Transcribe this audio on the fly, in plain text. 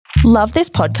Love this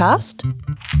podcast?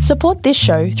 Support this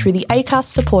show through the Acast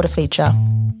supporter feature.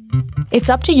 It's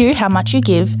up to you how much you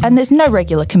give, and there's no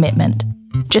regular commitment.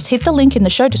 Just hit the link in the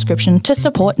show description to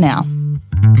support now.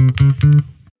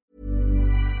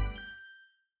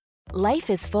 Life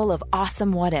is full of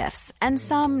awesome what-ifs, and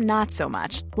some not so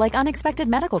much, like unexpected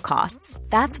medical costs.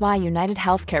 That's why United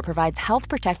Healthcare provides Health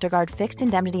Protector Guard fixed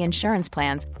indemnity insurance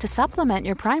plans to supplement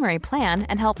your primary plan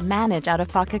and help manage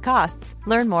out-of-pocket costs.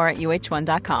 Learn more at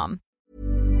uh1.com.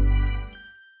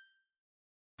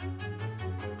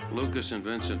 Lucas and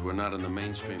Vincent were not in the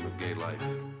mainstream of gay life.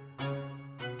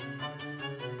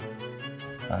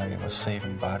 I was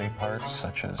saving body parts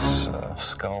such as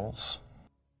skulls.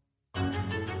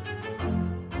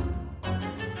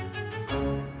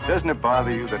 Doesn't it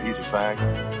bother you that he's a fag?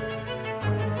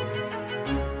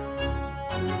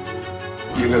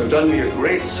 You have done me a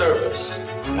great service.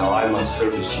 Now I must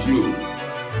service you.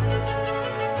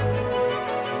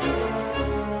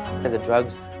 The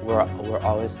drugs were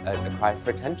always a cry for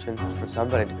attention, for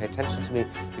somebody to pay attention to me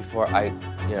before I,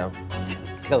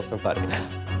 kill somebody.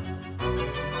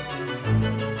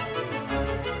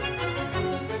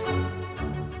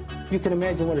 You can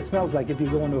imagine what it smells like if you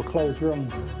go into a closed room.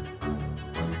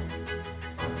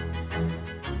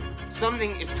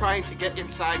 Something is trying to get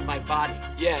inside my body.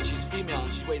 Yeah, she's female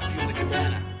and she's waiting for you in the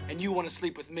cabana. And you want to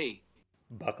sleep with me.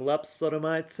 Buckle up,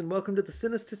 sodomites, and welcome to the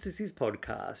Sinister Sissies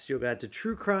podcast, your guide to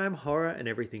true crime, horror, and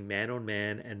everything man on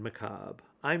man and macabre.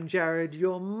 I'm Jared,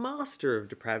 your master of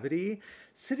depravity,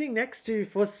 sitting next to,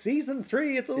 for season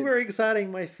 3, it's all very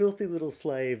exciting, my filthy little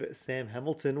slave, Sam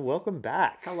Hamilton. Welcome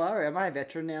back. Hello, am I a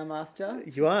veteran now, Master?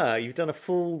 You are. You've done a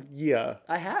full year.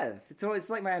 I have. It's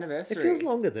like my anniversary. It feels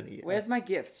longer than a year. Where's my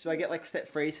gifts? Do I get set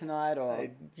free tonight, or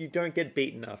you don't get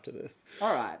beaten after this?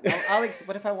 All right.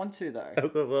 What if I want to though?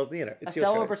 Oh, well, it's a your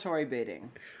celebratory choice.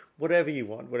 Beating. Whatever you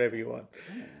want.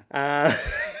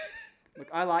 Look,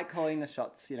 I like calling the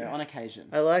shots, on occasion.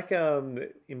 I like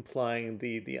implying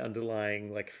the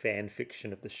underlying fan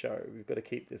fiction of the show. We've got to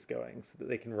keep this going so that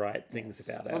they can write things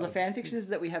about it. Well, the fan fiction is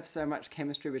that we have so much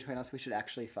chemistry between us, we should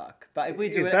actually fuck. But if we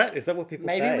is that what people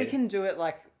say? Maybe we can do it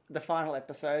the final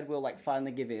episode. We'll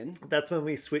finally give in. That's when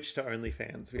we switch to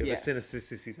OnlyFans. We have a Sinister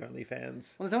Sissies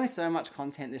OnlyFans. Well, there's only so much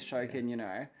content this show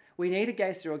can, We need a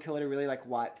gay serial killer to really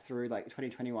wipe through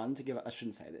 2021 to give it. I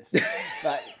shouldn't say this,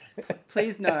 but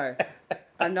please no,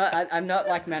 I'm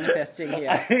not manifesting here.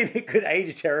 I mean, it could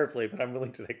age terribly, but I'm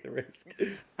willing to take the risk.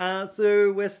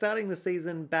 So we're starting the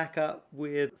season back up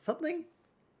with something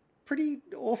pretty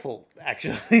awful,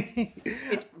 actually.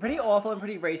 It's pretty awful and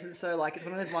pretty recent, so it's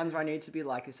one of those ones where I need to be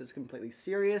this is completely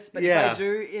serious. But if I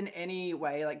do in any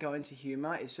way I go into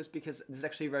humor, it's just because this is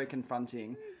actually very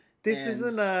confronting. This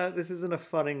isn't a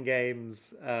fun and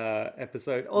games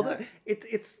episode. Although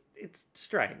it's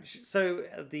strange. So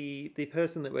the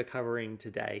person that we're covering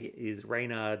today is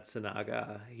Reynhard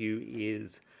Sinaga, who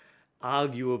is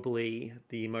arguably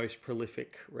the most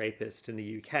prolific rapist in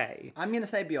the UK. I'm going to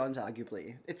say beyond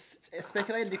arguably. It's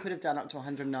speculated he could have done up to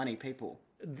 190 people.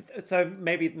 So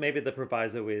maybe the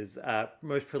proviso is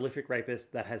most prolific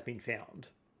rapist that has been found.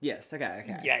 Yes.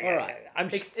 Okay. Yeah. All right. I'm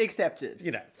accepted.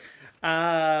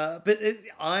 But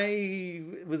I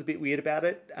was a bit weird about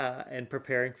it and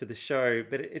preparing for the show,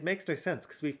 but it makes no sense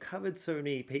because we've covered so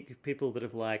many people that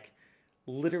have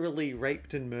literally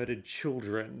raped and murdered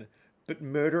children, but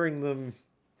murdering them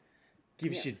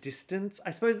gives you distance.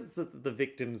 I suppose it's that the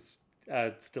victims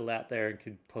are still out there and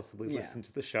could possibly listen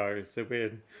to the show, so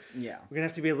we're gonna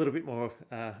have to be a little bit more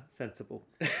sensible.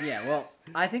 Yeah, well,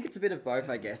 I think it's a bit of both.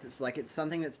 I guess it's it's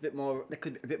something that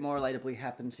could a bit more relatably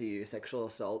happen to you, sexual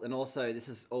assault, and also this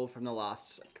is all from the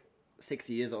last 6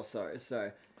 years or so.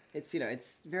 So it's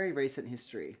it's very recent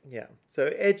history. Yeah, so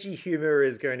edgy humor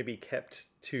is going to be kept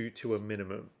to a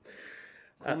minimum.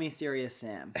 Call me Serious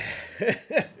Sam.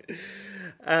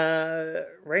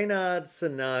 Reynhard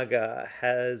Sinaga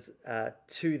has,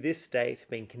 to this date,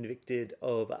 been convicted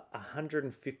of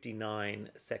 159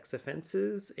 sex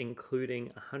offences, including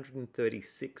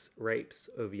 136 rapes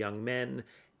of young men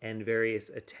and various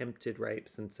attempted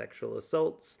rapes and sexual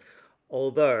assaults.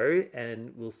 Although,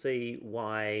 and we'll see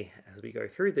why as we go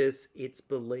through this, it's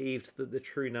believed that the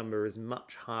true number is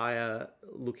much higher,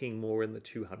 looking more in the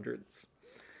 200s.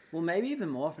 Well, maybe even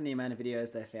more from the amount of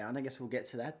videos they found. I guess we'll get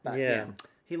to that. But yeah,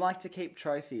 he liked to keep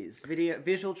trophies,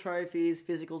 visual trophies,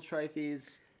 physical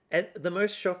trophies. And the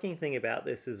most shocking thing about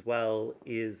this as well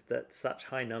is that such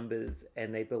high numbers,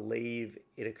 and they believe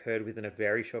it occurred within a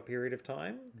very short period of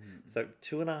time. So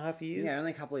 2.5 years. Yeah,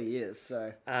 only a couple of years.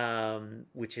 So,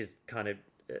 which is kind of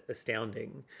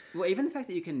astounding. Well, even the fact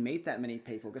that you can meet that many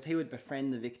people, because he would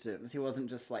befriend the victims. He wasn't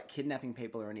just like kidnapping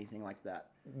people or anything like that.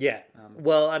 Yeah.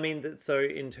 Well, I mean, so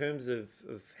in terms of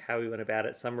how he went about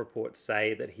it, some reports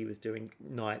say that he was doing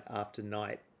night after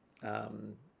night,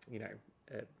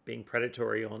 being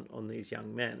predatory on these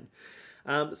young men.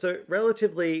 So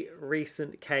relatively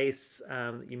recent case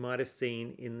you might have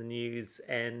seen in the news,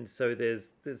 and so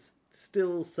there's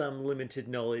still some limited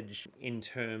knowledge in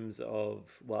terms of,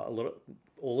 well,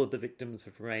 all of the victims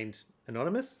have remained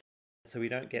anonymous, so we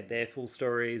don't get their full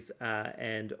stories,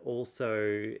 and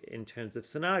also in terms of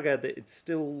Sinaga, that it's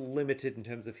still limited in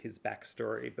terms of his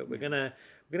backstory. But we're gonna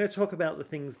talk about the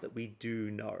things that we do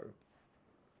know.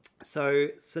 So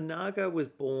Sinaga was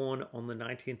born on the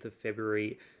 19th of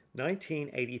February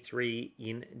 1983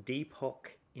 in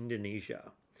Depok,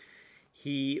 Indonesia.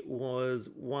 He was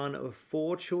one of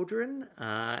 4 children,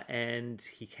 and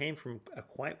he came from a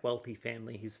quite wealthy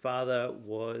family. His father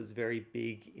was very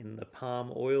big in the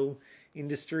palm oil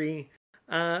industry.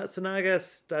 Sinaga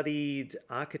studied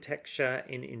architecture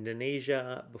in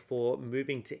Indonesia before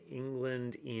moving to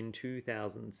England in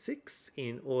 2006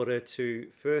 in order to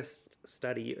first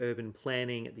study urban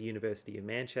planning at the University of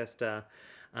Manchester.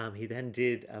 He then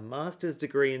did a master's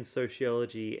degree in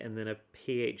sociology and then a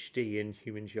PhD in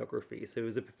human geography. So he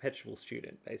was a perpetual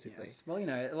student, basically. Yes. Well,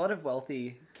 a lot of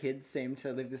wealthy kids seem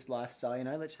to live this lifestyle.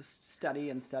 Let's just study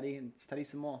and study and study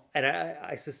some more. And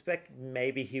I suspect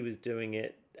maybe he was doing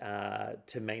it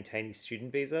to maintain his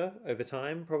student visa over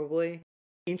time, probably.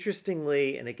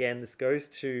 Interestingly, and again, this goes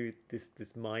to this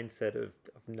mindset of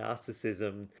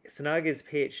narcissism, Sinaga's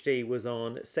PhD was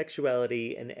on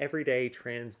sexuality and everyday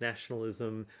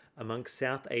transnationalism amongst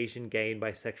South Asian gay and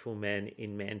bisexual men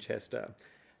in Manchester.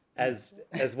 As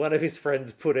one of his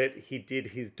friends put it, he did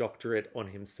his doctorate on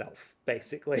himself,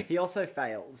 basically. He also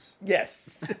failed.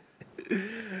 Yes.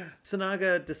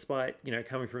 Sinaga, despite,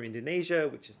 coming from Indonesia,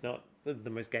 which is not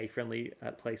the most gay-friendly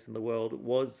place in the world,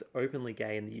 was openly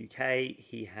gay in the UK.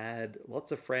 He had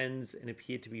lots of friends and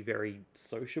appeared to be very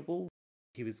sociable.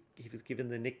 He was given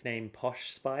the nickname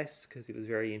Posh Spice because he was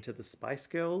very into the Spice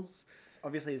Girls.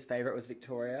 Obviously, his favourite was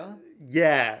Victoria.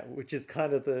 Yeah, which is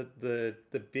kind of the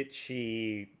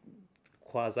bitchy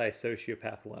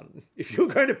quasi-sociopath one, if you're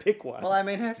going to pick one. Well, I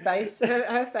mean, her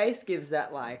face gives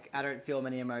that, I don't feel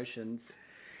many emotions.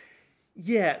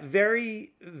 Yeah,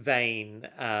 very vain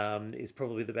is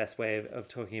probably the best way of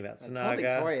talking about Sinaga. Poor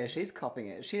Victoria, she's copying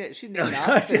it. She didn't even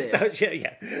ask for this.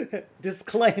 Yeah.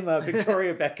 Disclaimer,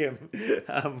 Victoria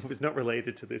Beckham was not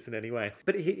related to this in any way.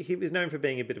 But he was known for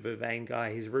being a bit of a vain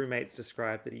guy. His roommates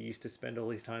described that he used to spend all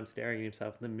his time staring at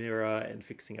himself in the mirror and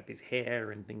fixing up his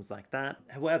hair and things like that.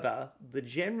 However, the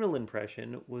general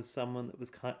impression was someone that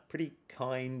was pretty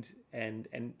kind and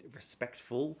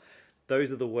respectful.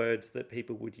 Those are the words that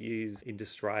people would use in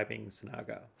describing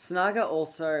Sinaga. Sinaga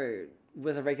also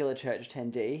was a regular church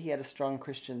attendee. He had a strong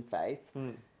Christian faith.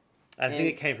 I think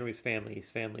it came from his family. His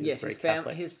family was very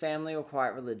Catholic. His family were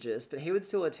quite religious, but he would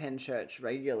still attend church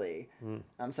regularly.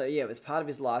 So it was part of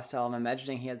his lifestyle. I'm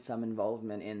imagining he had some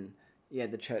involvement in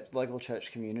the local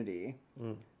church community.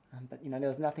 But there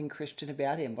was nothing Christian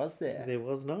about him, was there? There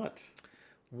was not.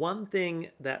 One thing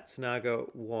that Sinaga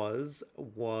was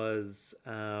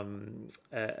a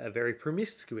very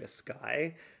promiscuous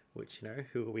guy, which,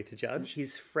 who are we to judge?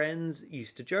 His friends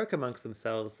used to joke amongst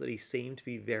themselves that he seemed to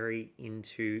be very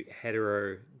into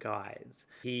hetero guys.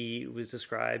 He was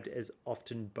described as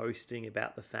often boasting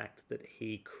about the fact that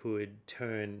he could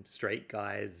turn straight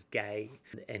guys gay.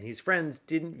 And his friends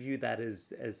didn't view that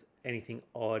as anything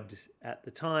odd at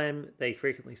the time. They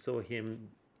frequently saw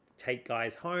him take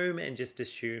guys home and just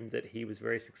assumed that he was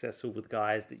very successful with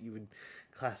guys that you would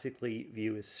classically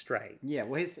view as straight. Yeah,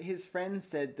 well, his friends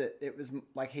said that it was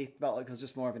he felt like it was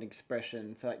just more of an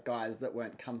expression for guys that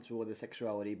weren't comfortable with their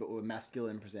sexuality but were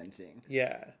masculine presenting.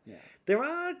 Yeah. There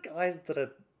are guys that are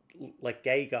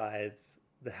gay guys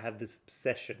that have this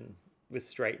obsession with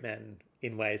straight men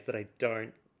in ways that I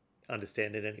don't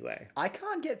understand it anyway. I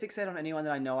can't get fixated on anyone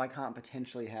that I know I can't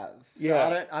potentially have.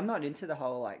 So I'm not into the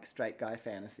whole straight guy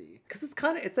fantasy. Because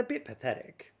it's a bit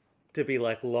pathetic to be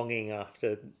longing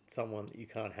after someone that you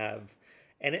can't have.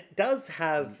 And it does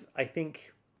have, I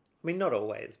think, not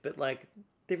always, but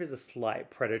there is a slight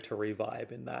predatory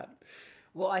vibe in that.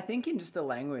 Well, I think in just the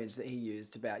language that he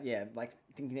used about,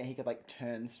 thinking that he could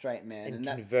turn straight men and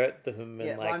convert them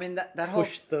and that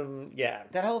push them. Yeah,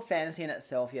 that whole fantasy in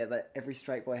itself. Yeah, that every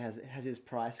straight boy has his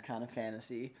price kind of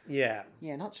fantasy. Yeah,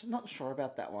 not sure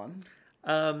about that one.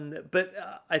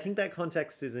 But I think that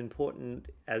context is important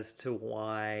as to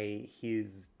why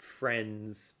his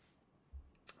friends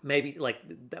maybe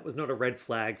that was not a red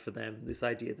flag for them. This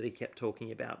idea that he kept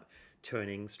talking about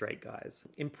turning straight guys.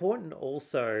 Important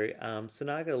also,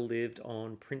 Sinaga lived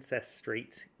on Princess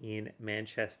Street in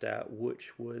Manchester,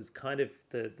 which was kind of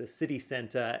the city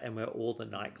centre and where all the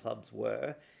nightclubs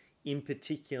were. In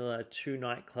particular, two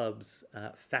nightclubs,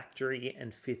 Factory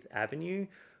and Fifth Avenue,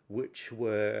 which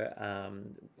were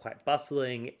quite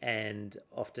bustling and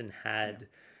often had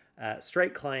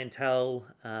straight clientele,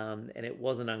 and it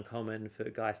wasn't uncommon for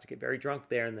guys to get very drunk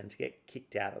there and then to get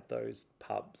kicked out of those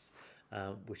pubs,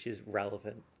 which is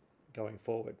relevant going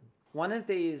forward. One of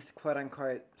these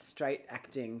quote-unquote straight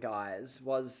acting guys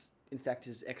was, in fact,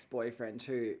 his ex-boyfriend,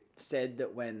 who said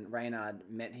that when Reynhard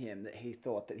met him that he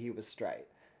thought that he was straight.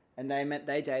 And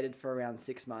they dated for around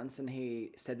 6 months, and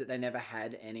he said that they never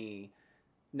had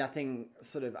nothing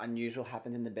sort of unusual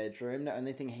happened in the bedroom. The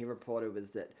only thing he reported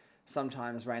was that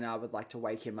sometimes Reynhard would like to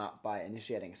wake him up by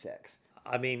initiating sex.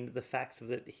 I mean, the fact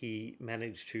that he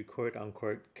managed to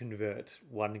quote-unquote convert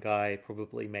one guy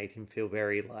probably made him feel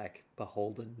very,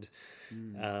 beholden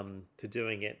to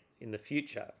doing it in the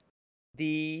future.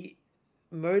 The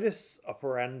modus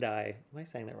operandi... Am I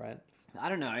saying that right? I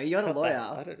don't know. You're the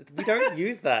lawyer. We don't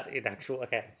use that in actual...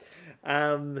 Okay.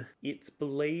 It's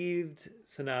believed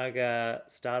Sinaga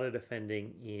started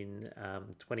offending in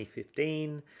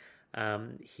 2015.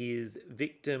 His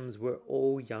victims were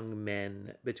all young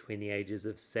men between the ages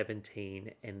of 17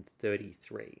 and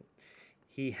 33.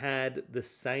 He had the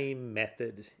same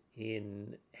method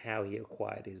in how he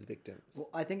acquired his victims. Well,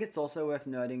 I think it's also worth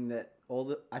noting that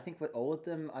all of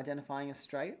them identifying as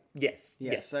straight. Yes.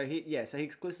 Yeah. Yes. So he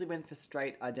exclusively went for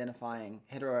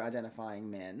hetero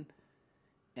identifying men,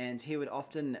 and he would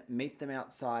often meet them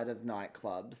outside of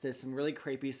nightclubs. There's some really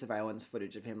creepy surveillance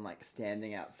footage of him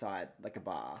standing outside a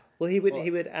bar. Well, he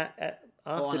would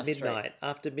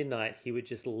after midnight he would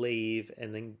just leave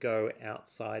and then go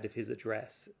outside of his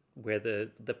address where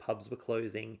the pubs were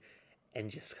closing and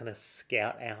just kind of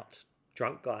scout out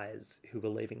drunk guys who were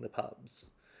leaving the pubs.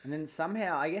 And then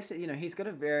somehow, I guess, he's got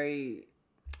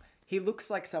he looks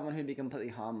like someone who'd be completely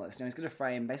harmless. He's got a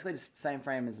frame, basically the same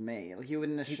frame as me. You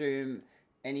wouldn't assume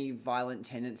any violent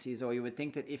tendencies, or you would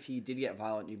think that if he did get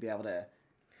violent, you'd be able to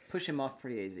push him off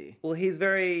pretty easy. Well, he's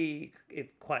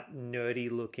quite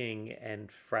nerdy looking and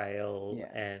frail,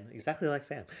 and exactly like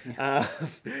Sam. Yeah.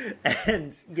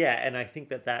 And I think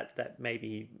that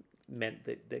maybe meant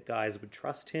that guys would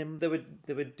trust him. There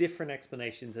were different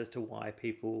explanations as to why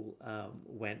people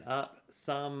went up.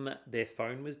 Some, their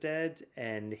phone was dead,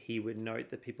 and he would note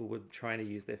that people were trying to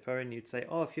use their phone. You'd say,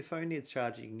 "Oh, if your phone needs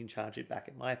charging, you can charge it back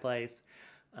at my place."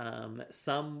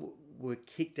 Some were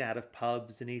kicked out of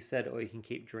pubs, and he said, "Oh, you can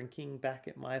keep drinking back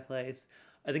at my place."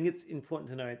 I think it's important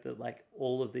to note that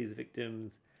all of these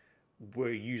victims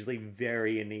were usually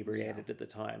very inebriated at the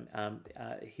time.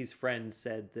 His friend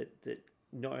said that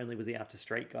not only was he after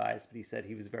straight guys, but he said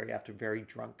he was after very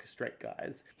drunk straight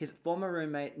guys. His former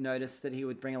roommate noticed that he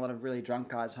would bring a lot of really drunk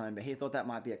guys home, but he thought that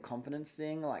might be a confidence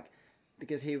thing,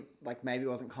 because he maybe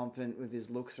wasn't confident with his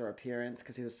looks or appearance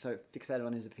because he was so fixated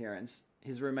on his appearance.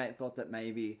 His roommate thought that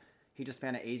maybe he just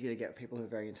found it easy to get people who were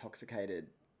very intoxicated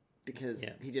because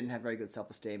he didn't have very good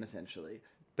self-esteem, essentially.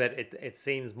 But it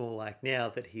seems more like now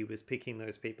that he was picking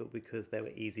those people because they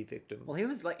were easy victims. Well,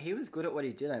 he was good at what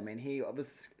he did. I mean, he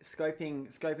was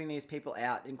scoping these people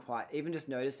out and even just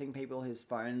noticing people whose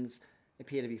phones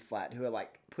appear to be flat, who are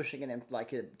pushing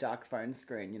a dark phone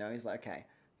screen. He's like, okay,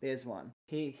 there's one.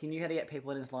 He knew how to get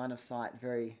people in his line of sight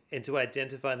and to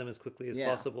identify them as quickly as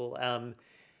possible.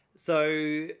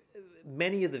 So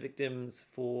many of the victims,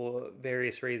 for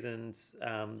various reasons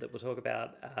that we'll talk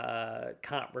about,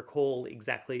 can't recall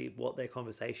exactly what their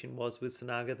conversation was with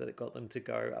Sinaga that got them to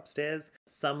go upstairs.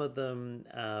 Some of them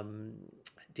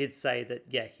did say that,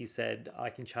 he said, "I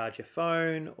can charge your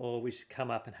phone, or we should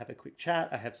come up and have a quick chat.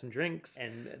 I have some drinks,"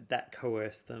 and that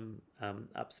coerced them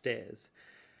upstairs.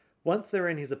 Once they were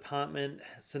in his apartment,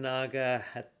 Sinaga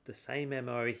had the same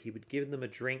MO. He would give them a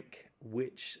drink,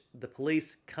 which the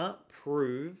police can't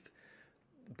prove,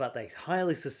 but they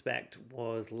highly suspect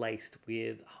was laced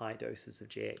with high doses of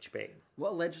GHB.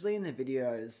 Well, allegedly in the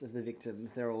videos of the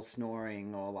victims, they're all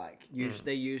snoring or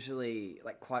they're usually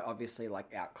quite obviously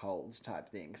out cold type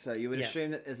thing. So you would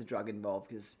assume that there's a drug involved,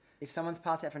 because if someone's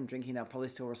passed out from drinking, they'll probably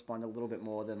still respond a little bit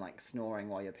more than snoring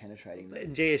while you're penetrating them.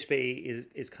 And GHB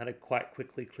is kind of quite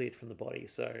quickly cleared from the body,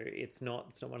 so it's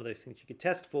not one of those things you could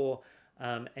test for.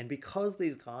 And because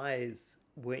these guys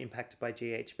were impacted by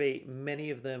GHB, many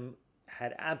of them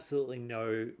had absolutely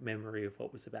no memory of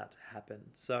what was about to happen.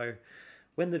 So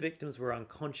when the victims were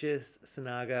unconscious,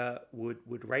 Sinaga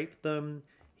would rape them.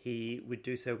 He would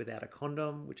do so without a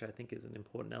condom, which I think is an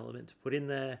important element to put in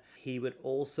there. He would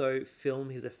also film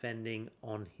his offending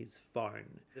on his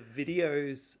phone. The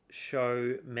videos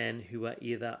show men who are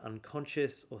either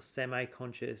unconscious or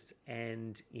semi-conscious,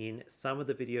 and in some of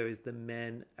the videos, the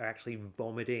men are actually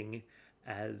vomiting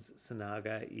as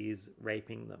Sinaga is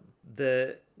raping them.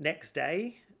 The next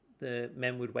day, the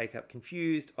men would wake up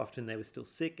confused. Often they were still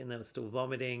sick and they were still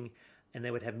vomiting, and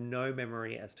they would have no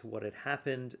memory as to what had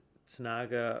happened.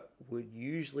 Sinaga would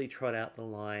usually trot out the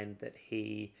line that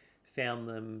he found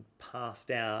them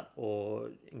passed out or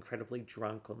incredibly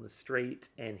drunk on the street,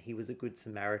 and he was a good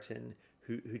Samaritan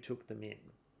who took them in.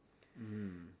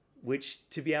 Which,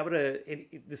 to be able to...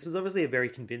 this was obviously a very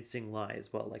convincing lie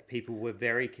as well. Like, people were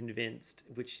very convinced,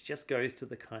 which just goes to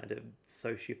the kind of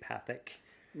sociopathic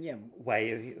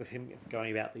way of him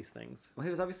going about these things. Well, he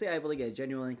was obviously able to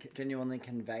genuinely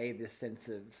convey this sense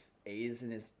of ease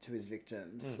to his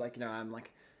victims. Like, I'm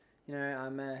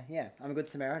a good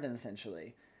Samaritan,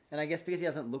 essentially. And I guess because he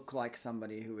doesn't look like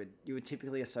somebody who you would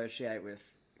typically associate with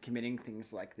committing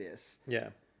things like this. Yeah.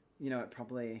 It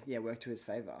probably worked to his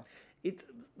favor. It's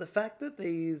the fact that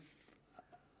these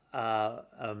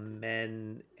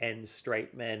men and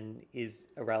straight men is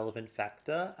a relevant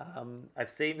factor.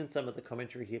 I've seen in some of the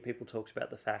commentary here, people talked about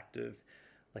the fact of,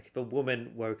 like, if a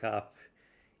woman woke up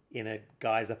in a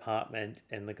guy's apartment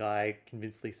and the guy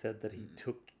convincingly said that he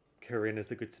took her in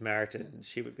as a good Samaritan,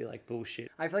 she would be like,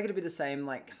 bullshit. I feel like it'd be the same,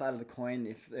 like, side of the coin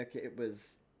if it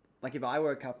was, like, if I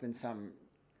woke up in some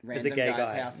random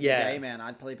guy's house as a gay man,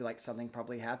 I'd probably be like, something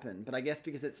probably happened. But I guess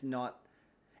because it's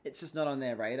just not on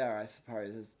their radar, I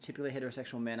suppose. As typically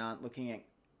heterosexual men aren't looking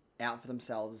out for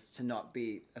themselves to not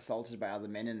be assaulted by other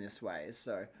men in this way.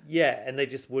 So yeah, and they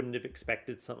just wouldn't have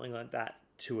expected something like that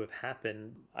to have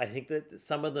happened. I think that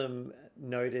some of them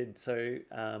noted,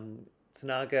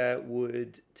 Sinaga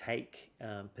would take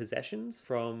possessions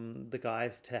from the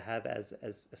guys to have as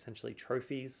essentially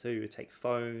trophies. So he would take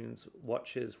phones,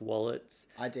 watches, wallets,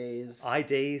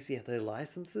 IDs, their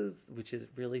licenses, which is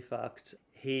really fucked.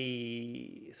 So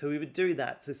he would do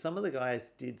that. So some of the guys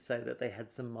did say that they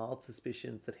had some mild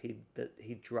suspicions that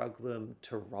he drugged them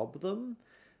to rob them,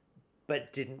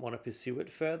 but didn't want to pursue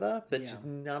it further. But just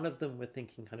none of them were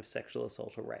thinking kind of sexual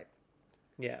assault or rape.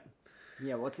 Yeah.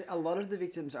 Yeah, well, a lot of the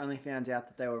victims only found out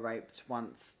that they were raped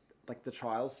once, like, the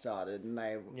trial started, and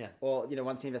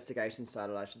once the investigation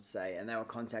started, I should say, and they were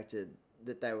contacted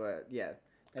that they were,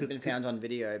 they'd been found on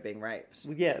video being raped.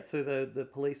 Yeah, so the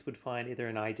police would find either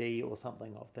an ID or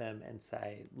something of them and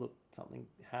say, look, something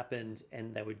happened,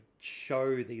 and they would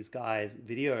show these guys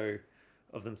video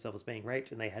of themselves being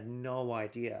raped, and they had no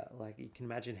idea. Like, you can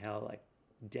imagine how, like,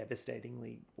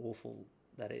 devastatingly awful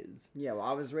that is. Yeah, well,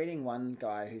 I was reading one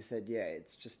guy who said,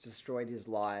 it's just destroyed his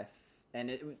life.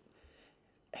 And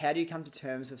how do you come to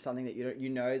terms with something that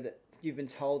that you've been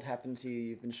told happened to you,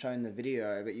 you've been shown the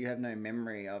video, but you have no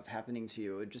memory of happening to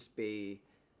you? It would just be...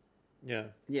 Yeah,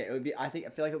 it would be... I feel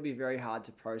like it would be very hard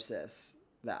to process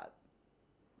that.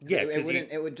 Yeah, it wouldn't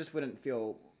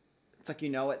feel... It's like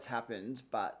it's happened,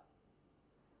 but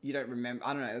you don't remember...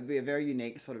 I don't know, it would be a very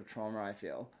unique sort of trauma, I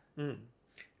feel. And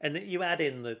then you add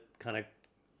in the kind of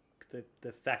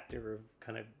the factor of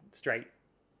kind of straight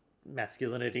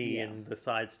masculinity and the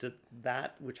sides to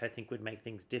that, which I think would make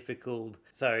things difficult.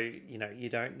 So, you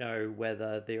don't know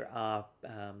whether there are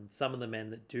some of the men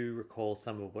that do recall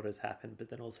some of what has happened, but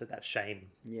then also that shame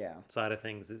side of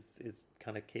things is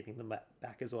kind of keeping them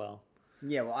back as well.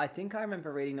 Yeah, well, I think I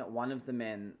remember reading that one of the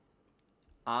men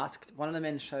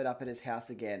showed up at his house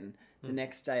again the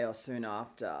next day or soon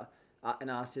after and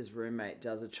asked his roommate,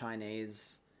 does a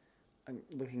Chinese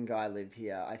looking guy live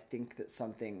here? I think that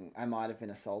I might have been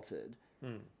assaulted.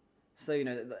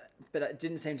 So, but it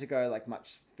didn't seem to go like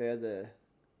much further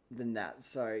than that.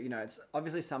 So, it's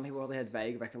obviously some people only had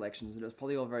vague recollections, and it was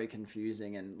probably all very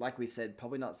confusing. And like we said,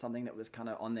 probably not something that was kind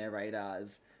of on their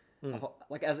radars.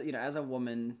 As a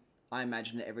woman, I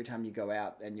imagine that every time you go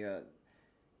out and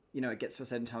it gets to a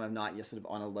certain time of night, you're sort of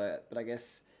on alert. But I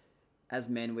guess as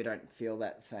men, we don't feel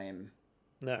that same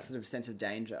sort of sense of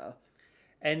danger.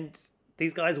 And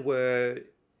these guys were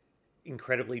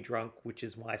incredibly drunk, which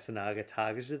is why Sinaga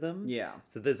targeted them. Yeah.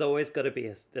 So there's always got to be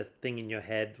a thing in your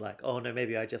head like, oh no,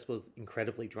 maybe I just was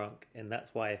incredibly drunk and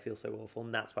that's why I feel so awful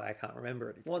and that's why I can't remember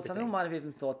it. Well, some people might have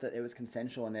even thought that it was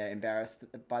consensual and they're embarrassed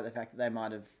by the fact that they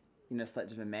might have,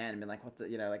 slept with a man and been like, what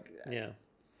the,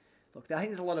 Look, I think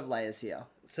there's a lot of layers here.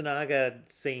 Sinaga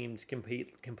seemed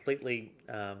completely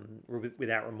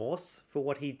without remorse for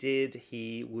what he did.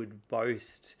 He would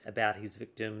boast about his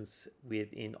victims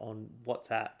on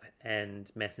WhatsApp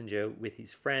and Messenger with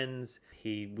his friends.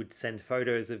 He would send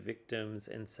photos of victims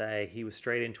and say he was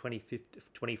straight in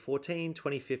 2014,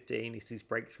 2015. It's his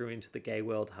breakthrough into the gay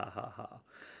world, ha ha ha.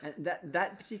 And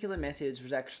that particular message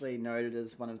was actually noted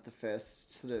as one of the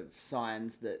first sort of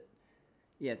signs that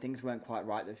things weren't quite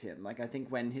right with him. Like, I think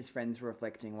when his friends were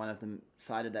reflecting, one of them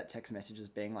cited that text message as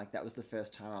being like, that was the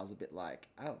first time I was a bit like,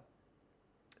 oh.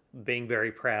 Being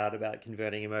very proud about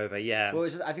converting him over, yeah. Well,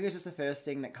 I think it was just the first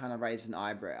thing that kind of raised an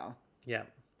eyebrow. Yeah.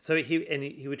 So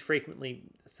he would frequently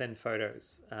send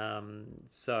photos. In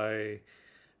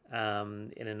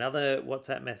another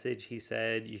WhatsApp message, he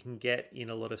said, you can get in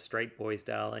a lot of straight boys,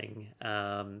 darling,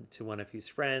 to one of his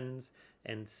friends,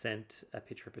 and sent a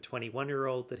picture of a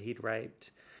 21-year-old that he'd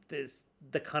raped. There's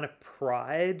the kind of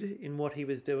pride in what he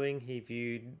was doing. He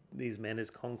viewed these men as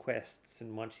conquests,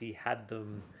 and once he had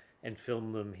them and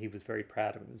filmed them, he was very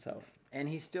proud of himself. And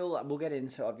he still, we'll get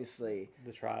into, obviously,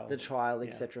 the trial,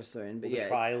 etc. soon. But the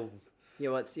trials.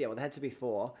 Well, they had to be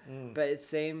 4. But it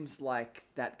seems like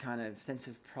that kind of sense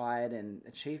of pride and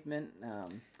achievement,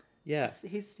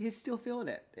 he's still feeling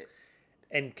it.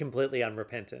 And completely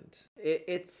unrepentant.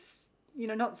 It's,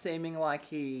 not seeming like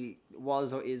he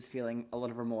was or is feeling a lot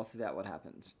of remorse about what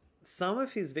happened. Some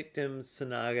of his victims,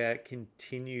 Sinaga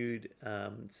continued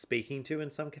speaking to in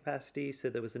some capacity. So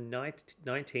there was a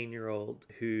 19-year-old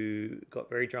who got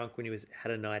very drunk when he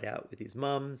had a night out with his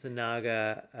mum.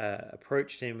 Sinaga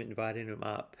approached him, invited him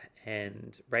up,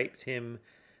 and raped him.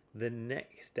 The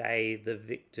next day, the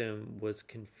victim was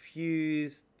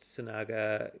confused.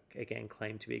 Sinaga, again,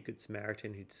 claimed to be a good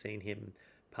Samaritan who'd seen him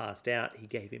passed out. He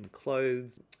gave him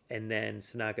clothes, and then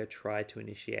Sinaga tried to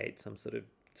initiate some sort of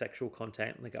sexual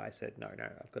contact, and the guy said, no,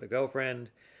 I've got a girlfriend.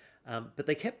 But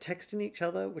they kept texting each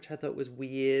other, which I thought was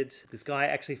weird. This guy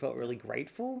actually felt really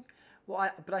grateful. Well,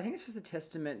 but I think it's just a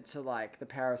testament to, like, the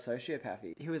power of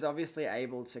sociopathy. He was obviously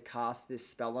able to cast this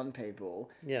spell on people.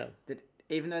 Yeah. That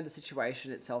even though the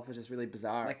situation itself was just really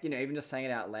bizarre, like, even just saying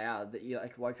it out loud, that you,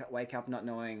 like, wake up not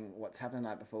knowing what's happened the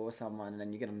night before with someone, and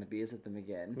then you get on the beers with them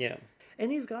again. Yeah.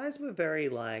 And these guys were very,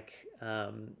 like,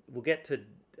 we'll get to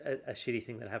a shitty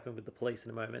thing that happened with the police in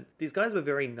a moment. These guys were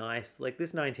very nice. Like,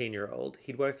 this 19-year-old,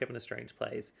 he'd woke up in a strange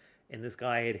place, and this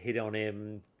guy had hit on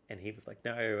him, and he was like,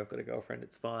 no, I've got a girlfriend,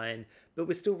 it's fine. But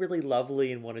was still really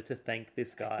lovely and wanted to thank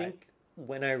this guy. I think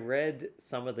when I read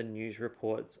some of the news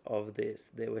reports of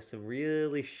this, there were some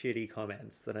really shitty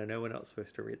comments that I know we're not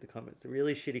supposed to read the comments. The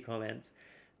really shitty comments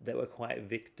that were quite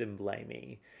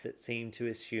victim-blamey, that seemed to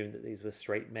assume that these were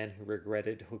straight men who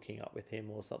regretted hooking up with him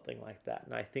or something like that.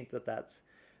 And I think that that's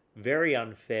very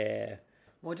unfair.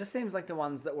 Well, it just seems like the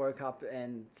ones that woke up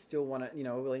and still want to,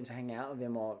 were willing to hang out with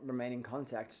him or remain in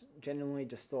contact, genuinely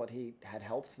just thought he had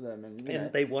helped them.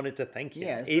 And they wanted to thank him.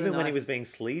 Yeah, even when he was being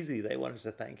sleazy, they wanted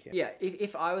to thank him. Yeah,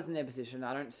 if I was in their position,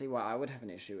 I don't see why I would have an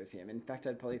issue with him. In fact,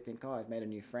 I'd probably think, I've made a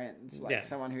new friend. Like,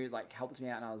 someone who, like, helped me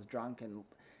out and I was drunk and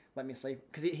let me sleep.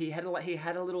 Because he had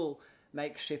a little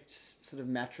makeshift sort of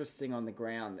mattress thing on the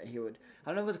ground that he would, I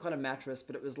don't know if it was quite a mattress,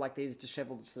 but it was like these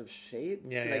disheveled sort of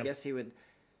sheets. I guess he would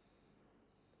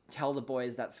tell the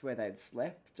boys that's where they'd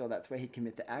slept or that's where he'd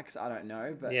commit the acts. I don't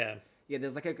know, but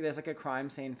there's like a crime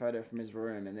scene photo from his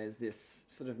room, and there's this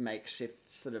sort of makeshift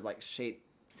sort of like sheet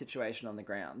situation on the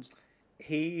ground.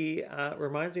 He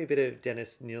reminds me a bit of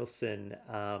Dennis Nielsen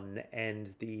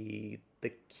and the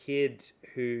kid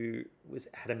who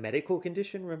had a medical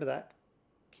condition. Remember that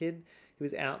kid? He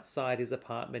was outside his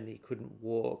apartment. He couldn't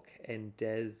walk, and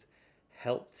Des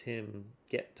helped him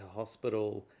get to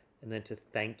hospital, and then to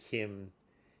thank him,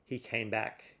 he came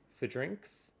back for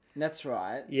drinks. That's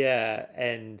right. Yeah,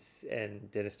 and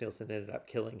Dennis Nielsen ended up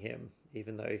killing him,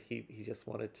 even though he just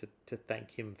wanted to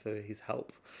thank him for his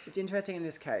help. It's interesting in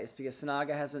this case because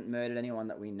Sinaga hasn't murdered anyone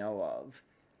that we know of,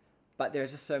 but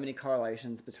there's just so many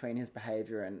correlations between his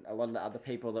behaviour and a lot of the other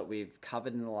people that we've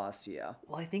covered in the last year.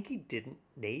 Well, I think he didn't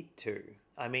need to.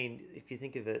 I mean, if you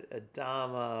think of it, a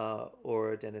Dahmer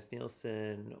or a Dennis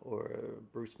Nielsen or a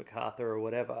Bruce MacArthur or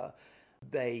whatever,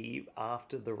 they,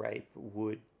 after the rape,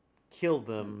 would kill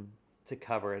them to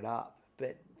cover it up.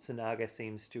 But Sinaga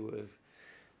seems to have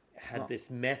had this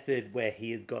method where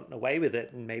he had gotten away with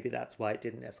it, and maybe that's why it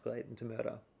didn't escalate into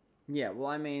murder. Yeah, well,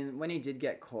 I mean, when he did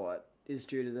get caught, is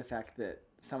due to the fact that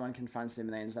someone confronts him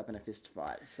and they ends up in a fist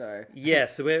fight. So yeah,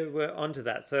 so we're onto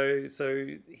that. So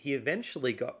he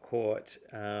eventually got caught,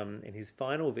 and his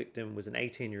final victim was an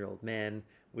 18-year-old man.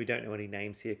 We don't know any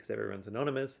names here because everyone's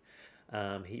anonymous.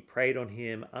 He preyed on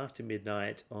him after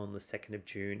midnight on the 2nd of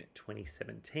June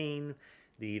 2017.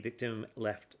 The victim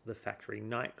left the factory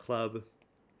nightclub.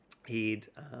 He'd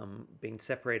been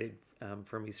separated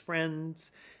from his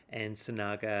friends, and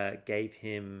Sinaga gave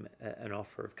him an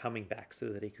offer of coming back so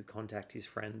that he could contact his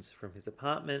friends from his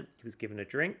apartment. He was given a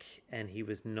drink and he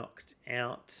was knocked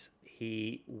out.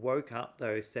 He woke up,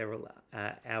 though, several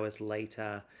hours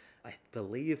later, I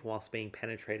believe whilst being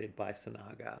penetrated by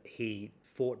Sinaga. He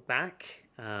fought back,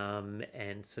 and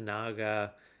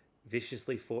Sinaga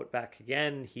viciously fought back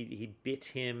again. He bit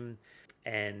him,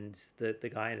 and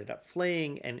the guy ended up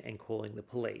fleeing and calling the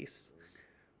police.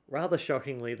 Rather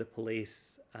shockingly, the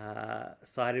police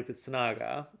sided with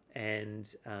Sinaga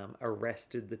and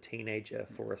arrested the teenager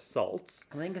for assault.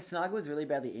 I think Sinaga was really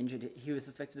badly injured. He was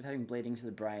suspected of having bleeding to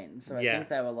the brain. So I think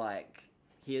they were like,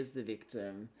 here's the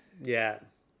victim. Yeah.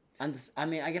 And I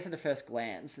mean, I guess at a first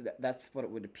glance, that's what it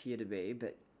would appear to be.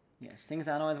 But yes, things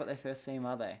aren't always what they first seem,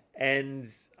 are they?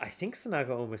 And I think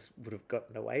Sinaga almost would have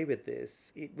gotten away with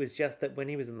this. It was just that when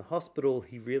he was in the hospital,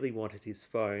 he really wanted his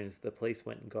phone. So the police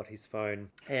went and got his phone.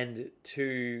 And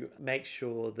to make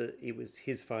sure that it was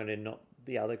his phone and not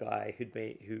the other guy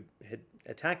who had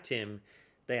attacked him,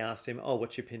 they asked him, "Oh,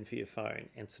 what's your PIN for your phone?"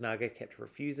 And Sinaga kept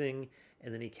refusing.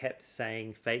 And then he kept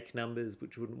saying fake numbers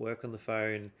which wouldn't work on the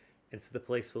phone. And so the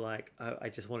police were like, I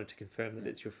just wanted to confirm that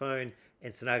it's your phone.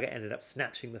 And Sinaga ended up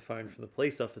snatching the phone from the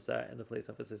police officer. And the police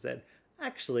officer said,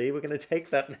 actually, we're going to take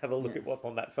that and have a look at what's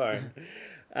on that phone.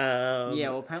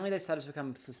 Well, apparently they started to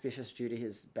become suspicious due to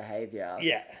his behaviour.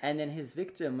 Yeah. And then his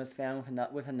victim was found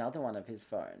with another one of his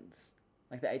phones.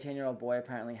 Like the 18-year-old boy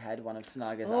apparently had one of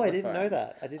Sinaga's other phones. Oh, I didn't know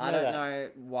that. I don't know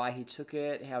why he took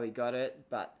it, how he got it,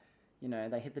 but... You know,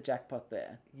 they hit the jackpot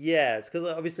there. Yeah, it's because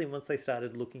obviously once they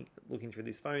started looking through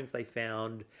these phones, they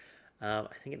found, I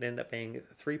think it ended up being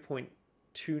 3.29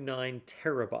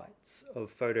 terabytes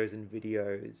of photos and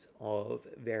videos of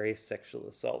various sexual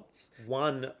assaults.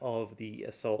 One of the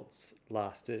assaults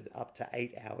lasted up to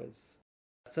 8 hours.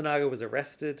 Sinaga was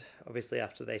arrested, obviously,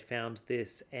 after they found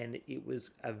this, and it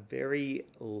was a very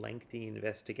lengthy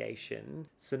investigation.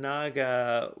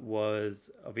 Sinaga was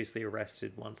obviously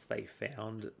arrested once they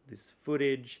found this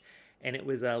footage, and it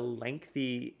was a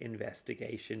lengthy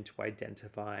investigation to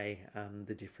identify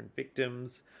the different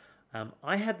victims.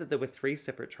 I had that there were 3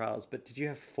 separate trials, but did you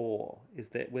have 4?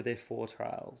 Were there 4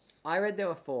 trials? I read there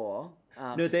were 4.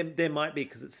 No, there might be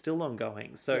because it's still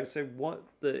ongoing. So what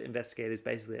the investigators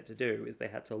basically had to do is they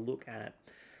had to look at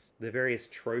the various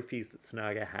trophies that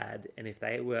Sinaga had, and if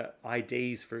they were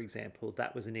IDs, for example,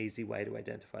 that was an easy way to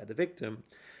identify the victim.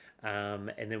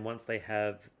 And then once they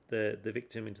have the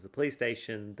victim into the police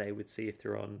station, they would see if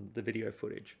they're on the video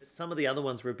footage. Some of the other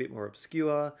ones were a bit more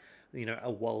obscure. You know,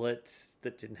 a wallet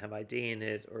that didn't have ID in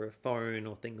it, or a phone,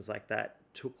 or things like that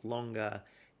took longer.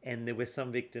 And there were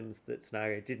some victims that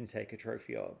Sinaga didn't take a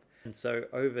trophy of. And so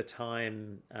over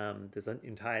time, there's an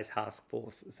entire task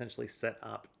force essentially set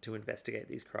up to investigate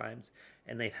these crimes.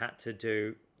 And they've had to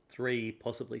do 3,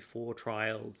 possibly 4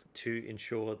 trials to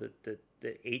ensure that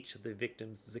each of the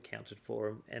victims is accounted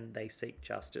for and they seek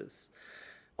justice.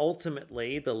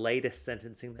 Ultimately, the latest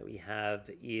sentencing that we have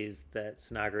is that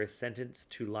Sinaga is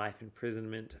sentenced to life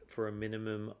imprisonment for a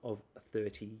minimum of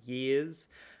 30 years.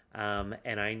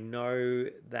 And I know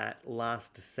that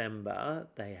last December,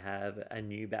 they have a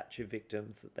new batch of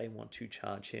victims that they want to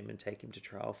charge him and take him to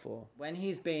trial for. When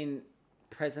he's been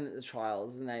present at the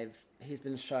trials and he's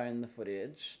been shown the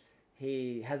footage,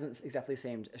 he hasn't exactly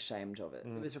seemed ashamed of it.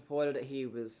 It was reported that he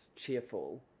was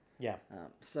cheerful. Yeah.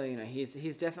 So, you know,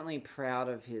 he's definitely proud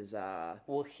of his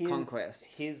conquest.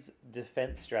 His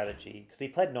defense strategy, because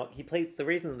he pleads, the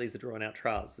reason that these are drawn out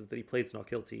trials is that he pleads not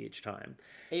guilty each time.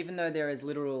 Even though there is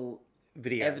literal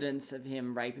video evidence of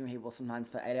him raping people sometimes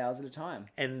for 8 hours at a time.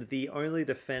 And the only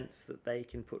defense that they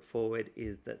can put forward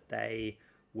is that they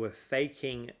were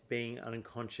faking being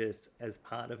unconscious as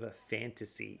part of a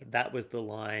fantasy. That was the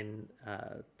line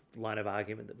of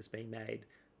argument that was being made.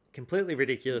 Completely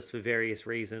ridiculous for various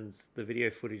reasons. The video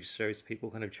footage shows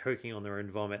people kind of choking on their own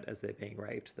vomit as they're being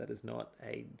raped. That is not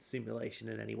a simulation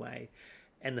in any way.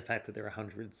 And the fact that there are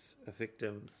hundreds of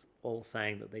victims all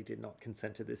saying that they did not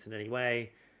consent to this in any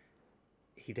way.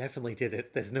 He definitely did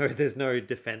it. There's no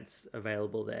defense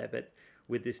available there. But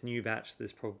with this new batch,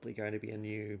 there's probably going to be a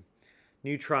new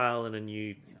trial and a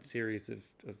new series of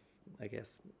I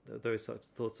guess, those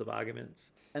sorts of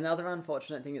arguments. Another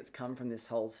unfortunate thing that's come from this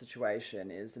whole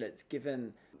situation is that it's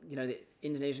given, you know, the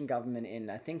Indonesian government in,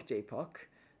 I think, Depok,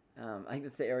 I think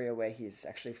that's the area where he's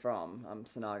actually from,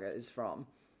 Sinaga is from,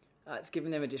 it's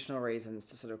given them additional reasons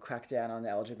to sort of crack down on the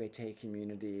LGBT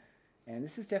community. And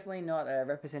this is definitely not a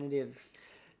representative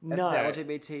No, the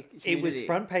LGBT community? It was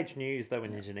front page news though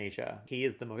in Indonesia. He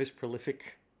is the most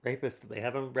prolific rapist that they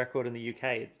have on record in the UK.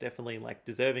 It's definitely like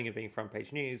deserving of being front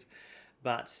page news,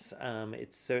 but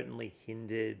it's certainly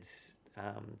hindered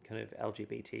kind of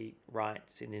LGBT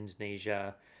rights in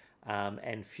Indonesia,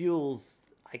 and fuels,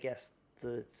 I guess,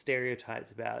 the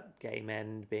stereotypes about gay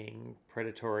men being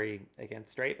predatory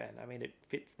against straight men. I mean, it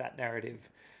fits that narrative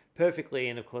perfectly,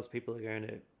 and of course people are going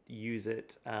to use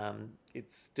it.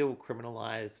 It's still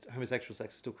criminalized. Homosexual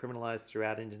sex is still criminalized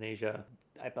throughout Indonesia.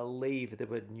 I believe there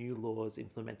were new laws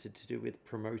implemented to do with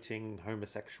promoting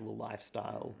homosexual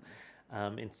lifestyle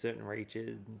in certain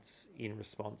regions in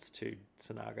response to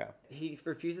Sinaga. He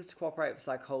refuses to cooperate with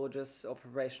psychologists or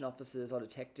probation officers or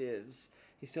detectives.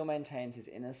 He still maintains his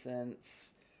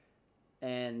innocence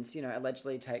and,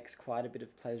 allegedly takes quite a bit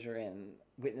of pleasure in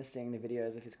witnessing the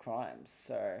videos of his crimes.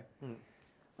 So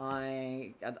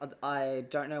I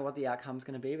don't know what the outcome's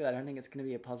going to be, but I don't think it's going to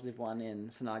be a positive one in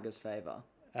Sinaga's favour.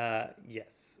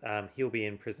 Yes, he'll be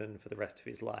in prison for the rest of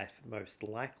his life, most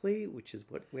likely, which is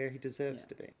where he deserves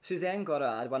to be. Suzanne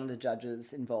Goddard, one of the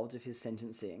judges involved with his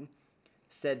sentencing,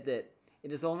 said that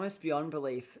it is almost beyond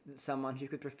belief that someone who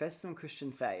could profess some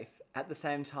Christian faith at the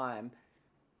same time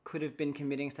could have been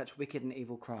committing such wicked and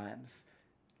evil crimes.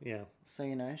 Yeah. So,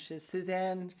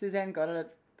 Suzanne got it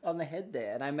on the head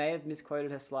there, and I may have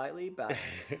misquoted her slightly, but...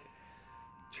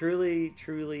 Truly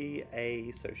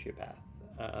a sociopath.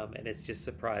 And it's just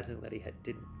surprising that he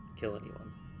didn't kill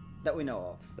anyone. That we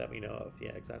know of.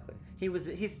 Yeah, exactly.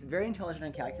 He's very intelligent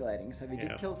and calculating, so if he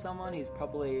did kill someone, he's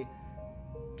probably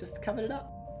just covered it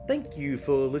up. Thank you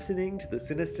for listening to the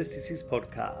Sinister Sissies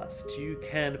podcast. You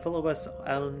can follow us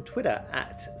on Twitter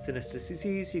at Sinister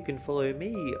Sissies. You can follow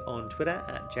me on Twitter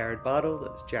at Jared Bartle.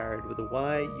 That's Jared with a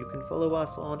Y. You can follow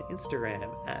us on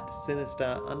Instagram at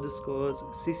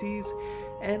Sinister_Sissies.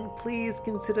 And please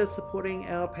consider supporting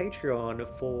our Patreon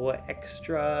for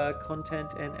extra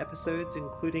content and episodes,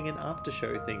 including an after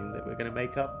show thing that we're going to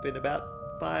make up in about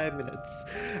 5 minutes.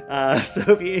 So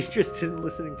if you're interested in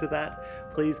listening to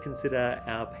that, please consider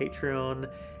our Patreon.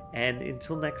 And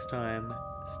until next time,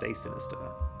 stay sinister.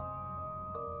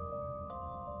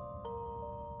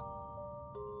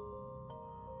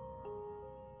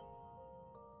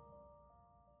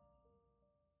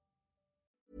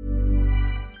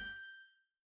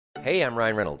 Hey, I'm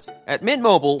Ryan Reynolds. At Mint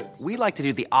Mobile, we like to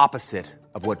do the opposite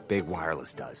of what Big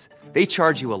Wireless does. They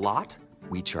charge you a lot.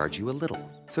 We charge you a little.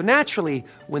 So naturally,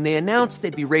 when they announced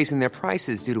they'd be raising their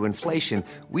prices due to inflation,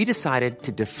 we decided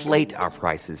to deflate our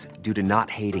prices due to not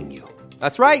hating you.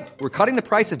 That's right. We're cutting the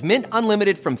price of Mint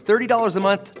Unlimited from $30 a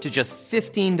month to just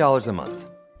 $15 a month.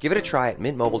 Give it a try at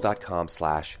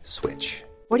mintmobile.com/switch.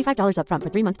 $45 up front for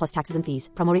 3 months plus taxes and fees.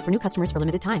 Promo rate for new customers for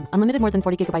limited time. Unlimited more than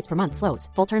 40 gigabytes per month slows.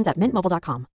 Full terms at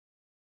mintmobile.com.